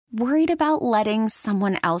Worried about letting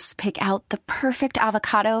someone else pick out the perfect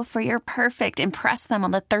avocado for your perfect impress them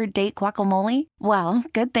on the third date guacamole? Well,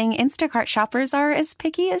 good thing Instacart shoppers are as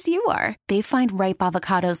picky as you are. They find ripe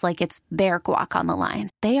avocados like it's their guac on the line.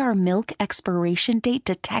 They are milk expiration date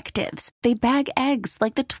detectives. They bag eggs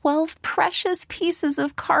like the 12 precious pieces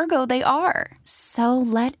of cargo they are. So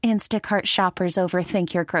let Instacart shoppers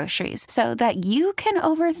overthink your groceries so that you can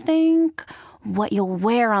overthink what you'll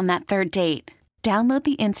wear on that third date. Download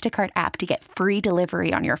the Instacart app to get free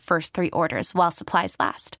delivery on your first 3 orders while supplies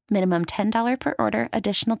last. Minimum $10 per order.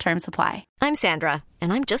 Additional terms apply. I'm Sandra,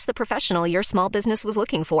 and I'm just the professional your small business was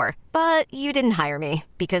looking for. But you didn't hire me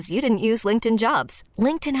because you didn't use LinkedIn Jobs.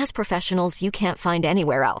 LinkedIn has professionals you can't find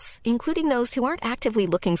anywhere else, including those who aren't actively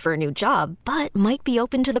looking for a new job, but might be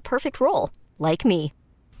open to the perfect role, like me.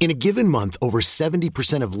 In a given month, over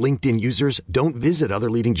 70% of LinkedIn users don't visit other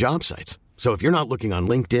leading job sites. So if you're not looking on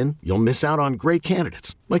LinkedIn, you'll miss out on great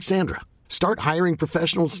candidates like Sandra. Start hiring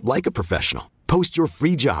professionals like a professional. Post your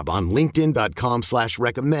free job on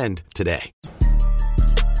linkedin.com/recommend today.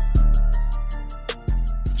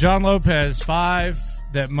 John Lopez, 5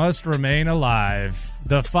 that must remain alive.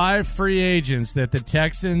 The 5 free agents that the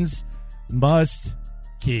Texans must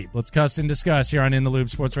keep. Let's cuss and discuss here on In the Loop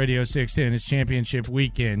Sports Radio 610. It's championship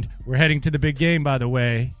weekend. We're heading to the big game, by the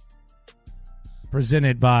way,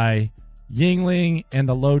 presented by Yingling and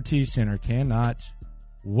the Low T Center. Cannot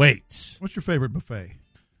wait. What's your favorite buffet?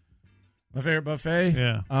 My favorite buffet?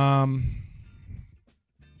 Yeah. I'm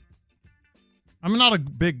not a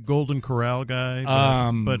big Golden Corral guy,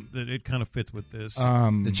 but it kind of fits with this.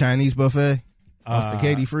 The Chinese buffet off the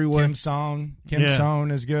Katy Freeway. Kim Song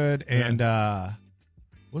is good. Yeah. And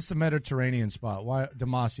what's the Mediterranean spot? Why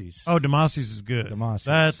Damasi's? Oh, Damasi's is good. Damasi's.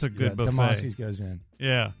 That's a good buffet. Damasi's goes in.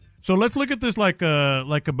 Yeah. So let's look at this like a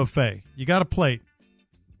buffet. You got a plate,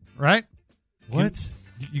 right? What?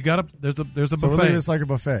 You got there's a so buffet. Look at this like a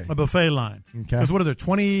buffet. A buffet line. Okay. Because what are there,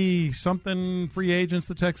 20-something free agents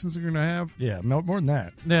the Texans are going to have? Yeah, more than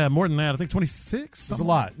that. Yeah, more than that. I think 26. There's a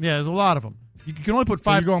lot. Yeah, there's a lot of them. You can only put 5.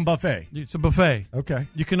 So you're going buffet. It's a buffet. Okay.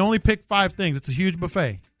 You can only pick 5 things. It's a huge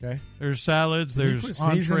buffet. Okay. There's salads. There's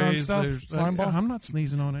sneezing entrees. on stuff, slime ball? I'm not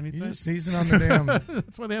sneezing on anything. You're just sneezing on the damn.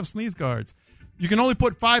 That's why they have sneeze guards. You can only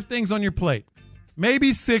put 5 things on your plate.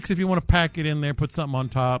 Maybe 6 if you want to pack it in there, put something on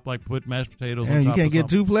top, like put mashed potatoes on top. You can't get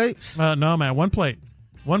 2 plates? No, man. 1 plate.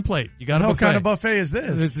 1 plate. You got a buffet. What kind of buffet is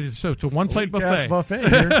this? So it's a 1-plate buffet. Buffet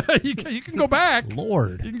here. you can go back.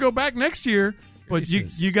 Lord. You can go back next year, but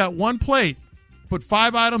you got 1 plate. Put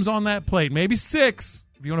 5 items on that plate. Maybe 6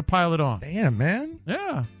 if you want to pile it on. Damn, man.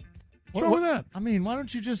 Yeah. What's wrong with that? I mean, why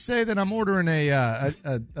don't you just say that I'm ordering a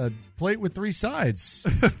plate with 3 sides?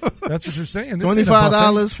 That's what you're saying.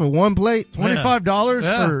 $25 for 1 plate.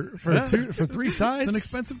 $25 for 3 sides. It's an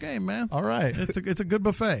expensive game, man. All right, it's a good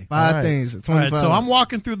buffet. 5 things. $25. All right, so I'm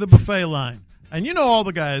walking through the buffet line, and you know all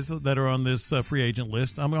the guys that are on this free agent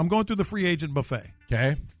list. I'm going through the free agent buffet.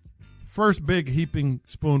 Okay. First big heaping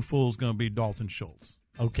spoonful is going to be Dalton Schultz.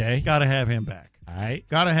 Okay. Got to have him back. All right.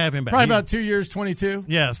 Got to have him back. Probably about 2 years, 22.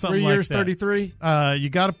 Yeah, something 3 like years, that. 33. You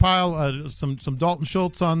got to pile some Dalton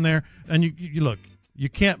Schultz on there, and you look. You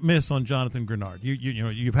can't miss on Jonathan Grenard. You know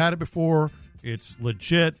you've had it before. It's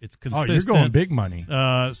legit. It's consistent. Oh, you're going big money.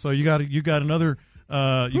 So you got another.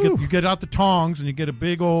 You get out the tongs and you get a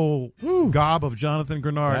big old gob of Jonathan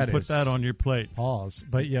Grenard and put that on your plate. Pause.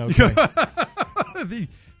 But yeah, okay.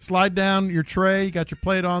 Slide down your tray. You got your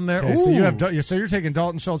plate on there. Okay, so you're taking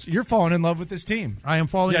Dalton Schultz. You're falling in love with this team. I am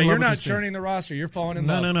falling. in love you're with not this team. churning the roster. You're falling in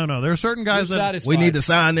love. No. There are certain guys that we need to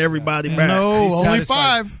sign everybody back. No, He's only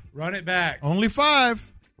satisfied. 5. Run it back. Only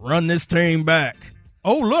 5. Run this team back.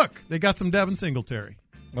 Oh, look, they got some Devin Singletary.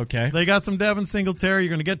 Okay, they got some Devin Singletary. You're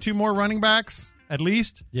going to get 2 more running backs at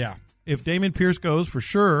least. Yeah, if Dameon Pierce goes for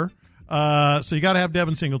sure. So you got to have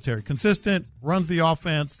Devin Singletary. Consistent, runs the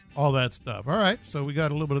offense, all that stuff. All right, so we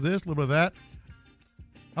got a little bit of this, a little bit of that.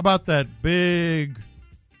 How about that big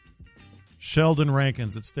Sheldon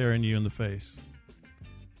Rankins that's staring you in the face?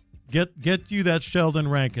 Get you that Sheldon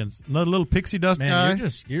Rankins. Another little pixie dust guy.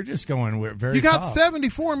 You're just going very You got top.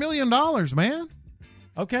 $74 million, man.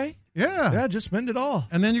 Okay. Yeah, just spend it all.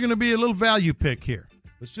 And then you're going to be a little value pick here.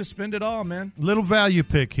 Let's just spend it all, man. Little value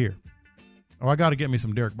pick here. Oh, I got to get me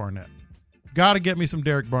some Derek Barnett.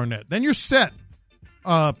 Then you're set,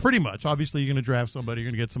 pretty much. Obviously, you're going to draft somebody.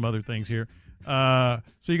 You're going to get some other things here. So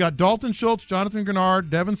you got Dalton Schultz, Jonathan Grenard,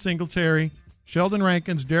 Devin Singletary, Sheldon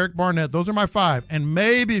Rankins, Derek Barnett. Those are my 5. And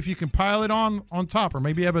maybe if you can pile it on top, or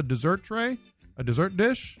maybe have a dessert tray, a dessert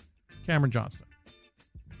dish, Cameron Johnston.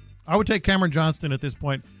 I would take Cameron Johnston at this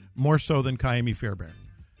point more so than Kaimi Fairbairn.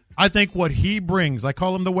 I think what he brings, I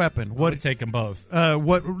call him the weapon. I would take them both. I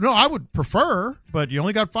would prefer, but you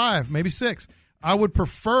only got 5, maybe 6. I would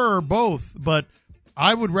prefer both, but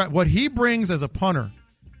I would what he brings as a punter,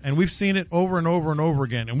 and we've seen it over and over and over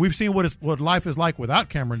again, and we've seen what life is like without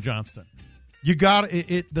Cameron Johnston. You got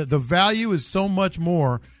the value is so much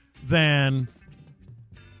more than,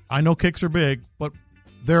 I know kicks are big, but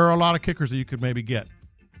there are a lot of kickers that you could maybe get,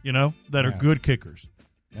 that are good kickers.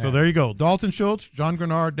 Yeah. So there you go. Dalton Schultz, John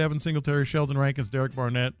Grenard, Devin Singletary, Sheldon Rankins, Derek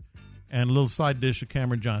Barnett, and a little side dish of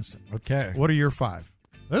Cameron Johnston. Okay. What are your 5?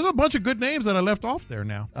 There's a bunch of good names that I left off there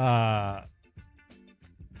now.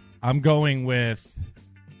 I'm going with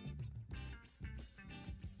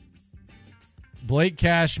Blake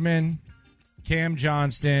Cashman, Cam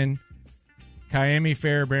Johnston, Kaimi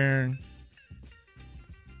Fairbairn.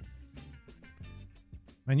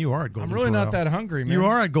 Man, you are at Golden I'm really Corral. not that hungry, man. You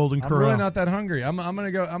are at Golden Corral. I'm really not that hungry. I'm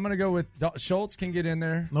gonna go with Schultz can get in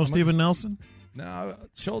there. No Steven Nelson? No,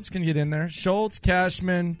 Schultz can get in there. Schultz,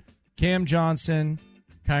 Cashman, Cam Johnson,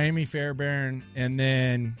 Kaimi Fairbairn, and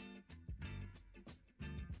then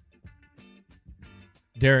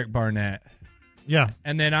Derek Barnett. Yeah.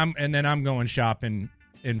 And then I'm going shopping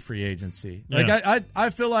in free agency. Like Yeah. I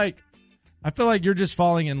feel like you're just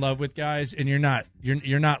falling in love with guys, and you're not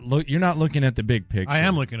looking at the big picture. I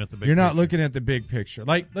am looking at the big picture. You're not looking at the big picture.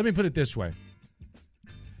 Like, let me put it this way.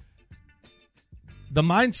 The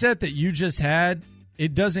mindset that you just had,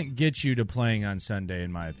 it doesn't get you to playing on Sunday,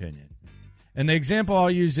 in my opinion. And the example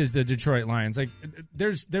I'll use is the Detroit Lions. Like,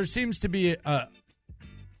 there seems to be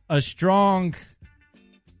a strong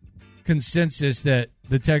consensus that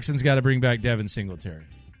the Texans got to bring back Devin Singletary.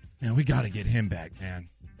 Man, we got to get him back, man.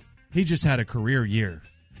 He just had a career year.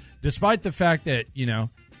 Despite the fact that,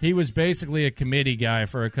 he was basically a committee guy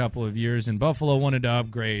for a couple of years, and Buffalo wanted to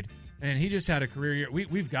upgrade, and he just had a career year.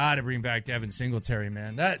 We've got to bring back Devin Singletary,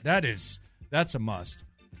 man. That's a must.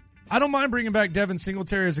 I don't mind bringing back Devin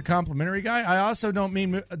Singletary as a complimentary guy. I also don't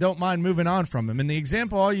mind moving on from him. And the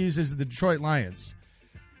example I'll use is the Detroit Lions.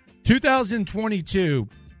 2022,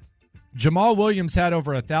 Jamal Williams had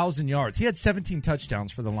over 1,000 yards. He had 17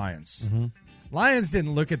 touchdowns for the Lions. Mm-hmm. Lions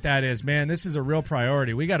didn't look at that as, man, this is a real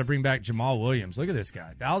priority. We got to bring back Jamal Williams. Look at this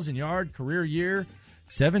guy. 1,000-yard career year,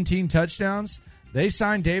 17 touchdowns. They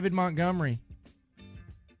signed David Montgomery.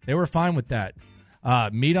 They were fine with that.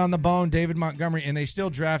 Meat on the bone, David Montgomery, and they still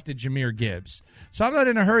drafted Jahmyr Gibbs. So I'm not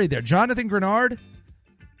in a hurry there. Jonathan Grenard,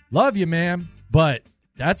 love you, man, but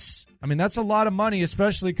that's a lot of money,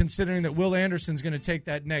 especially considering that Will Anderson's going to take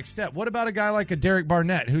that next step. What about a guy like a Derek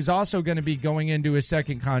Barnett, who's also going to be going into his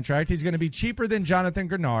second contract? He's going to be cheaper than Jonathan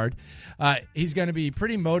Grenard. He's going to be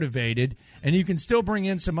pretty motivated, and you can still bring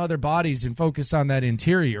in some other bodies and focus on that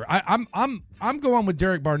interior. I'm going with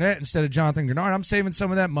Derek Barnett instead of Jonathan Grenard. I'm saving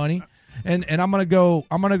some of that money, and I'm going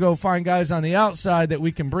to go find guys on the outside that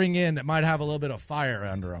we can bring in that might have a little bit of fire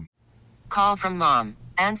under them. Call from mom.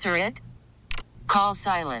 Answer it. Call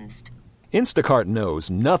silenced. Instacart knows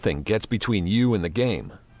nothing gets between you and the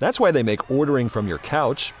game. That's why they make ordering from your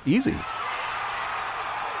couch easy.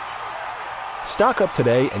 Stock up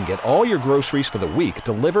today and get all your groceries for the week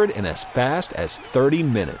delivered in as fast as 30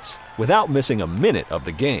 minutes without missing a minute of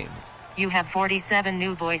the game. You have 47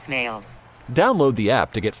 new voicemails. Download the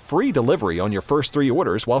app to get free delivery on your first 3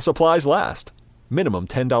 orders while supplies last. Minimum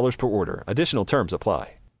 $10 per order. Additional terms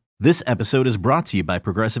apply. This episode is brought to you by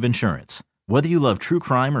Progressive Insurance. Whether you love true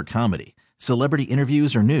crime or comedy, celebrity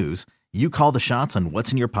interviews or news, you call the shots on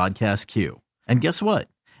what's in your podcast queue. And guess what?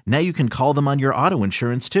 Now you can call them on your auto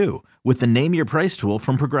insurance too with the Name Your Price tool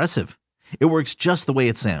from Progressive. It works just the way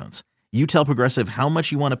it sounds. You tell Progressive how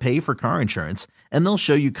much you want to pay for car insurance, and they'll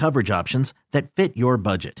show you coverage options that fit your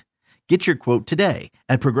budget. Get your quote today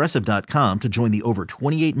at Progressive.com to join the over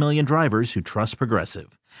 28 million drivers who trust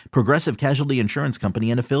Progressive. Progressive Casualty Insurance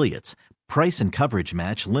Company and Affiliates. Price and coverage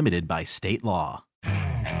match limited by state law.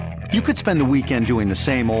 You could spend the weekend doing the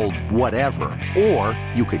same old whatever, or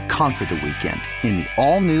you could conquer the weekend in the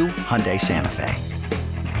all-new Hyundai Santa Fe.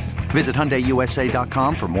 Visit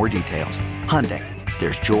HyundaiUSA.com for more details. Hyundai,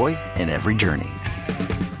 there's joy in every journey.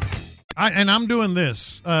 I'm doing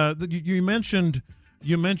this. You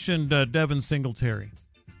mentioned Devin Singletary.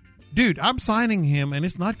 Dude, I'm signing him, and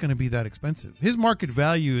it's not going to be that expensive. His market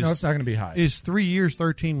value is it's not going to be high. Is 3 years,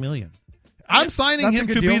 $13 million. I'm signing him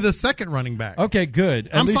to be the second running back. Okay, good.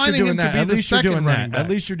 I'm signing him to be the second running back. At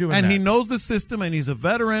least you're doing that. And he knows the system, and he's a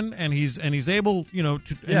veteran, and he's able, to.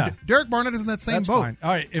 Yeah. Derek Barnett is in that same that's boat. Fine. All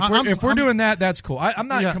right, if we're doing that, that's cool. I'm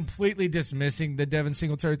not completely dismissing the Devin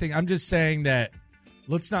Singletary thing. I'm just saying that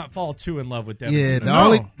let's not fall too in love with Devin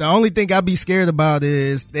Singletary. The only thing I'd be scared about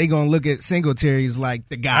is they gonna look at Singletary as like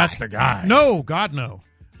the guy. That's the guy. No, God no.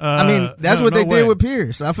 I mean, that's what they did with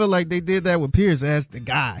Pierce. I feel like they did that with Pierce as the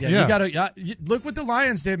guy. Yeah. You gotta look what the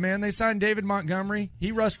Lions did, man. They signed David Montgomery.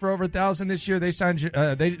 He rushed for over 1,000 this year. They signed.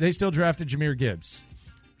 They still drafted Jahmyr Gibbs.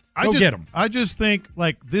 Get him. I just think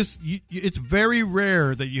like this. It's very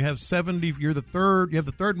rare that you have 70. You're the third. You have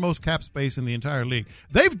the third most cap space in the entire league.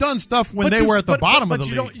 They've done stuff when they were at the bottom of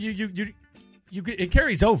the league. It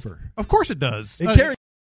carries over. Of course, it does. It carries.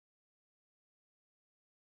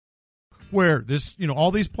 Where this,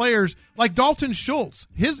 all these players like Dalton Schultz,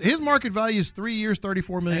 his market value is 3 years,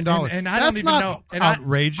 $34 million. And I don't even know.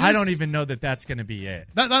 Outrageous. I don't even know that that's going to be it.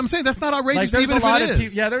 I'm saying that's not outrageous. Like, even if it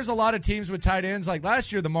is. There's a lot of teams with tight ends. Like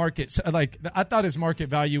last year, the market, like I thought his market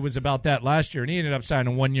value was about that last year, and he ended up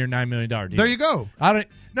signing a 1 year, $9 million deal. There you go. I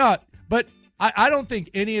don't think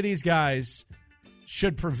any of these guys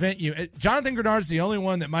should prevent you. Jonathan Grenard's the only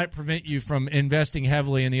one that might prevent you from investing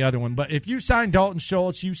heavily in the other one. But if you sign Dalton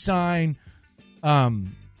Schultz, you sign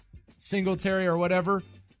Singletary or whatever,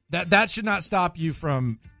 that should not stop you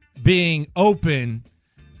from being open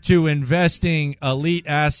to investing elite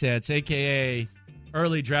assets, a.k.a.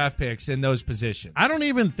 early draft picks in those positions. I don't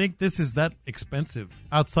even think this is that expensive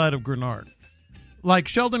outside of Grenard. Like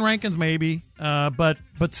Sheldon Rankins, maybe, but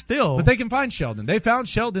still. But they can find Sheldon. They found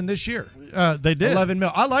Sheldon this year. They did. 11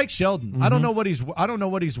 mil. I like Sheldon. Mm-hmm. I don't know what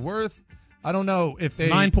he's worth. I don't know if they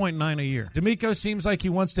 9.9 a year. D'Amico seems like he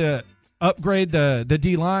wants to upgrade the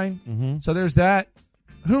D line. Mm-hmm. So there's that.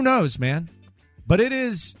 Who knows, man? But it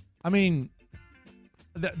is. I mean,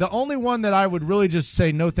 the only one that I would really just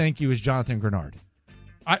say no, thank you is Jonathan Grenard.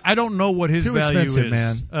 I don't know what his value is,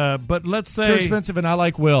 man. But let's say too expensive, and I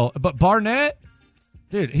like Will. But Barnett.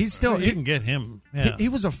 Dude, he's still. You can get him. Yeah. He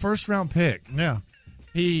was a first-round pick. Yeah.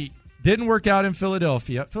 He didn't work out in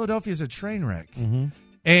Philadelphia. Philadelphia's a train wreck. Mm-hmm.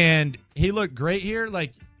 And he looked great here.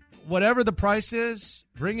 Like, whatever the price is,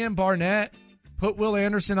 bring in Barnett, put Will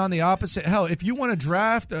Anderson on the opposite. Hell, if you want to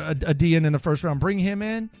draft a DN in the first round, bring him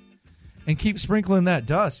in and keep sprinkling that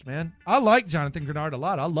dust, man. I like Jonathan Grenard a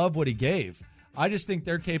lot. I love what he gave. I just think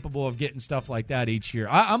they're capable of getting stuff like that each year.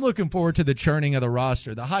 I'm looking forward to the churning of the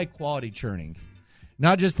roster, the high-quality churning.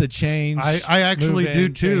 Not just the change. I actually do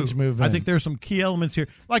too. Change, I think there's some key elements here,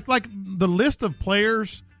 like the list of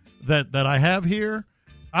players that I have here,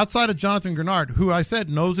 outside of Jonathan Grenard, who I said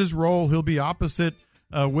knows his role. He'll be opposite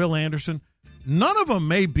Will Anderson. None of them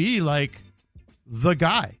may be like the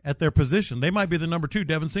guy at their position. They might be the number 2.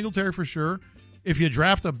 Devin Singletary for sure. If you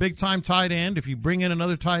draft a big time tight end, if you bring in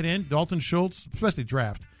another tight end, Dalton Schultz, especially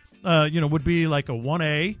draft. Would be like a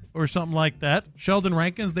 1A or something like that. Sheldon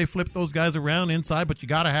Rankins, they flip those guys around inside, but you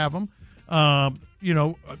got to have them.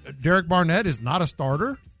 Derek Barnett is not a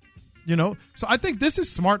starter. So I think this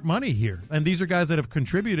is smart money here. And these are guys that have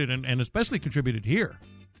contributed and especially contributed here.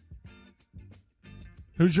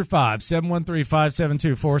 Who's your 5?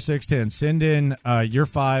 713-572-4610. Send in your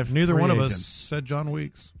 5. Neither one agents. of us said John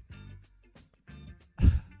Weeks.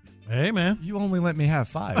 Hey, man. You only let me have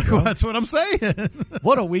 5, bro. That's what I'm saying.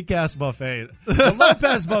 What a weak-ass buffet. The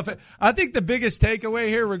Lopez buffet. I think the biggest takeaway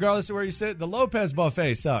here, regardless of where you sit, the Lopez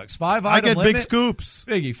buffet sucks. 5-item limit. I get big scoops.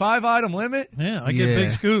 Biggie, 5-item limit? Yeah, I get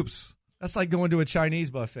big scoops. That's like going to a Chinese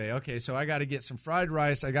buffet. Okay, so I got to get some fried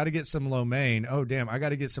rice. I got to get some lo mein. Oh, damn. I got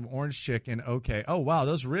to get some orange chicken. Okay. Oh, wow.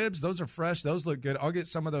 Those ribs, those are fresh. Those look good. I'll get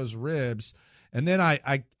some of those ribs. And then I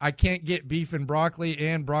can't get beef and broccoli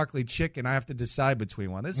chicken. I have to decide between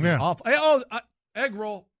one. This is awful. Hey, egg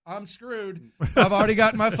roll. I'm screwed. I've already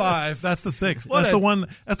got my 5. That's the 6. That's the one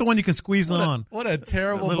you can squeeze on. What a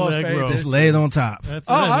terrible buffet. Just lay it on top.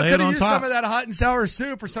 I could have used some of that hot and sour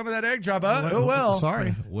soup or some of that egg drop. Oh, well.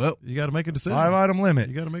 Sorry. Well, you got to make a decision. 5-item limit.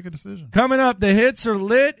 You got to make a decision. Coming up, the hits are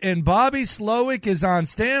lit, and Bobby Slowick is on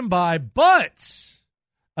standby. But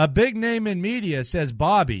a big name in media says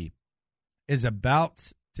Bobby is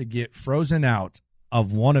about to get frozen out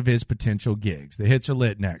of one of his potential gigs. The hits are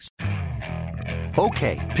lit next.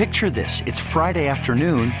 Okay, picture this. It's Friday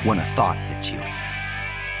afternoon when a thought hits you.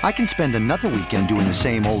 I can spend another weekend doing the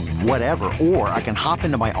same old whatever, or I can hop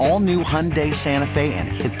into my all-new Hyundai Santa Fe and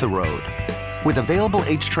hit the road. With available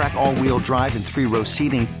H-Track all-wheel drive and 3-row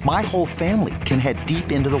seating, my whole family can head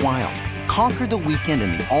deep into the wild. Conquer the weekend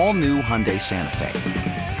in the all-new Hyundai Santa Fe.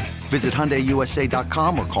 Visit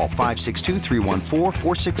HyundaiUSA.com or call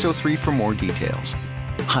 562-314-4603 for more details.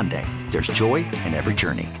 Hyundai, there's joy in every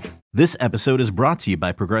journey. This episode is brought to you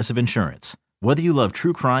by Progressive Insurance. Whether you love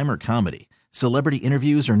true crime or comedy, celebrity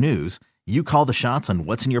interviews or news, you call the shots on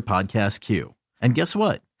what's in your podcast queue. And guess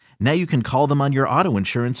what? Now you can call them on your auto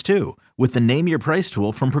insurance too with the Name Your Price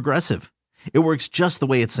tool from Progressive. It works just the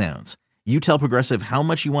way it sounds. You tell Progressive how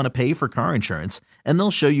much you want to pay for car insurance, and they'll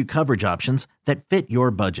show you coverage options that fit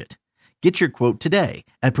your budget. Get your quote today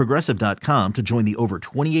at Progressive.com to join the over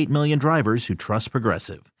 28 million drivers who trust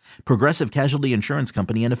Progressive. Progressive Casualty Insurance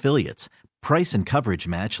Company and Affiliates. Price and coverage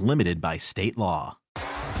match limited by state law.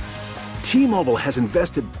 T-Mobile has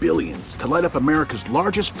invested billions to light up America's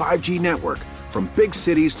largest 5G network, from big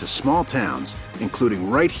cities to small towns, including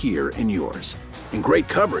right here in yours. And great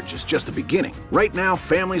coverage is just the beginning. Right now,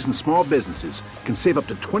 families and small businesses can save up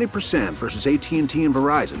to 20% versus AT&T and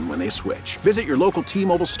Verizon when they switch. Visit your local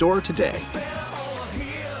T-Mobile store today.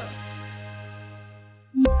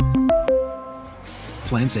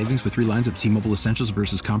 Plan savings with 3 lines of T-Mobile Essentials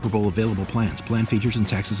versus comparable available plans. Plan features and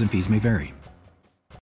taxes and fees may vary.